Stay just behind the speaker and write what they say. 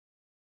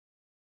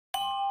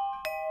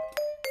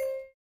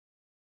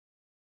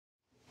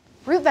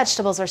Root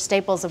vegetables are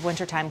staples of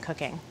wintertime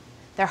cooking.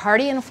 They're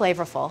hearty and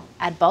flavorful,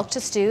 add bulk to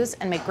stews,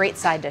 and make great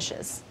side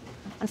dishes.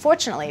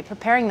 Unfortunately,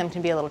 preparing them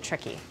can be a little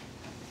tricky.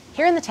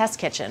 Here in the test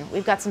kitchen,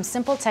 we've got some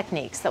simple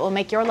techniques that will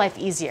make your life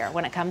easier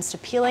when it comes to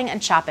peeling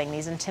and chopping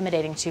these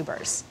intimidating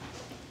tubers.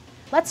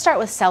 Let's start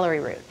with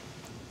celery root.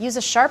 Use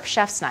a sharp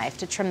chef's knife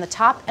to trim the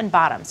top and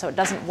bottom so it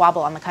doesn't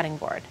wobble on the cutting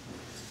board.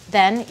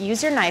 Then,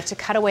 use your knife to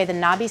cut away the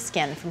knobby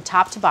skin from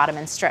top to bottom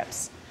in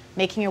strips,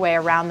 making your way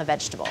around the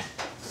vegetable.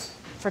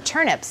 For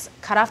turnips,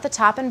 cut off the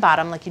top and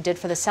bottom like you did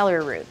for the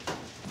celery root.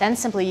 Then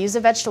simply use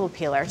a vegetable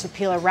peeler to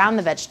peel around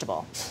the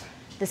vegetable.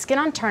 The skin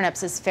on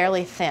turnips is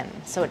fairly thin,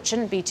 so it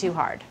shouldn't be too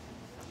hard.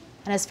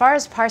 And as far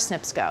as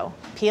parsnips go,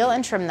 peel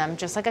and trim them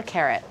just like a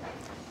carrot,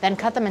 then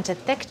cut them into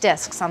thick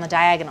discs on the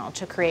diagonal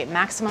to create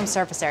maximum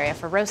surface area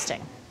for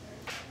roasting.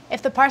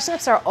 If the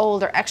parsnips are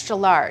old or extra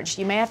large,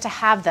 you may have to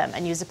halve them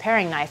and use a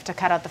paring knife to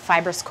cut out the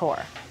fibrous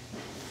core.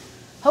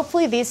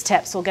 Hopefully these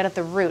tips will get at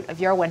the root of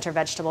your winter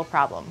vegetable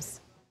problems.